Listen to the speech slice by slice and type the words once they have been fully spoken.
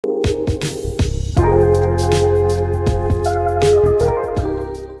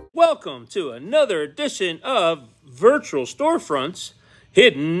Welcome to another edition of Virtual Storefronts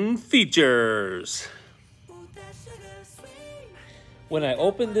Hidden Features. When I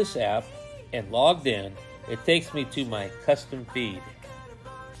open this app and logged in, it takes me to my custom feed.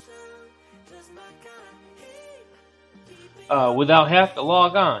 Without having to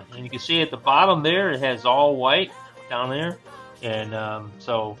log on. And you can see at the bottom there, it has all white down there. And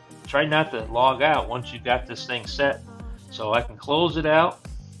so try not to log out once you got this thing set. So I can close it out,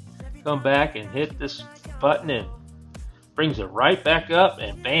 come back and hit this button and brings it right back up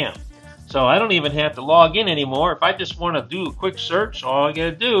and bam. So I don't even have to log in anymore. If I just want to do a quick search, all I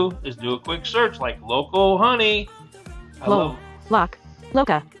gotta do is do a quick search like local honey. Local. And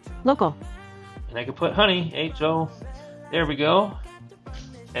I can put honey, H-O, there we go.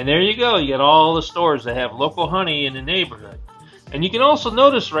 And there you go, you get all the stores that have local honey in the neighborhood. And you can also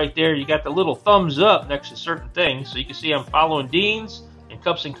notice right there, you got the little thumbs up next to certain things. So you can see I'm following Dean's and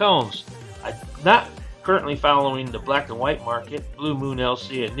Cups and Cones. I'm not currently following the Black and White Market, Blue Moon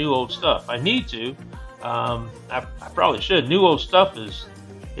LC, and New Old Stuff. I need to. I probably should. New Old Stuff is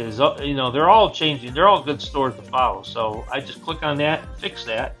you know, they're all changing. They're all good stores to follow. So I just click on that and fix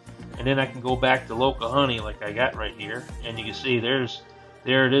that. And then I can go back to local honey like I got right here. And you can see there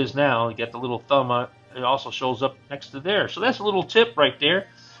it is now. You got the little thumb on it. It also shows up next to there. So that's a little tip right there.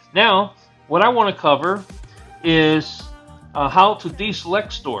 Now, what I want to cover is how to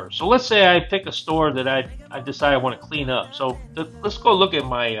deselect stores. So let's say I pick a store that I decide I want to clean up. So let's go look at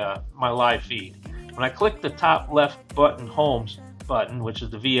my my live feed. When I click the top left button, Homes button, which is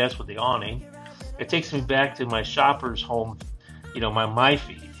the VS with the awning, it takes me back to my shopper's home, you know, my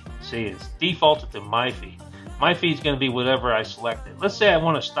feed. See, it's defaulted to my feed. My feed is going to be whatever I selected. Let's say I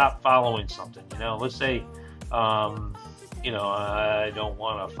want to stop following something. You know, let's say, you know, I don't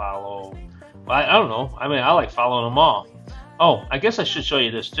want to follow. Well, I don't know. I mean, I like following them all. Oh, I guess I should show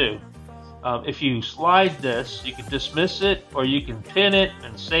you this too. If you slide this, you can dismiss it or you can pin it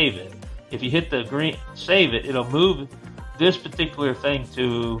and save it. If you hit the green save it, it'll move this particular thing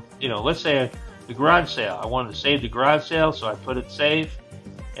to, you know, let's say the garage sale. I wanted to save the garage sale, so I put it save.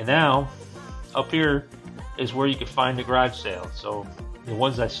 And now up here is where you can find the garage sale. So the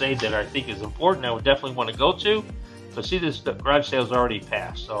ones I saved that I think is important, I would definitely want to go to. So see, this garage sale is already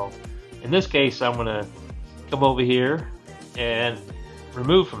passed. So in this case, I'm going to come over here and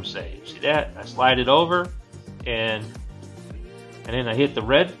remove from save. See that? I slide it over and then I hit the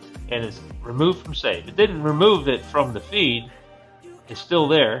red and it's removed from save. It didn't remove it from the feed. It's still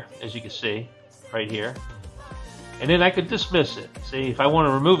there, as you can see right here. And then I could dismiss it. See, if I want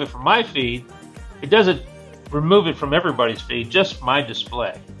to remove it from my feed, it doesn't remove it from everybody's feed, just my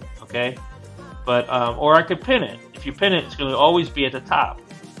display. Okay? But or I could pin it. If you pin it, it's going to always be at the top.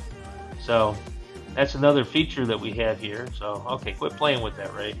 So that's another feature that we have here. So okay, quit playing with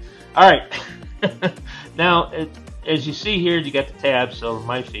that, Ray. All right. Now, as you see here, you got the tabs, so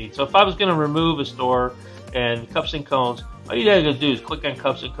my feed. So if I was going to remove a store and Cups and Cones, all you got to do is click on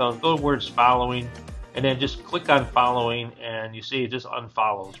Cups and Cones, go to where it's following, and then just click on following, and you see it just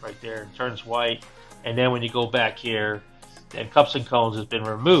unfollows right there. It turns white, and then when you go back here, and Cups and Cones has been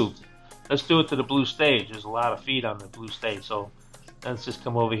removed. Let's do it to the blue stage. There's a lot of feed on the blue stage, so let's just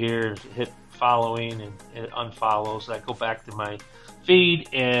come over here, hit following, and it unfollows. So I go back to my feed,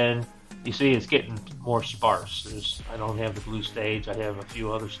 and you see it's getting more sparse. I don't have the blue stage. I have a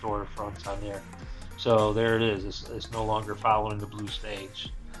few other storefronts on there. So there it is. It's no longer following the blue stage.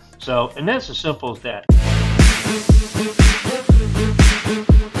 So, and that's as simple as that.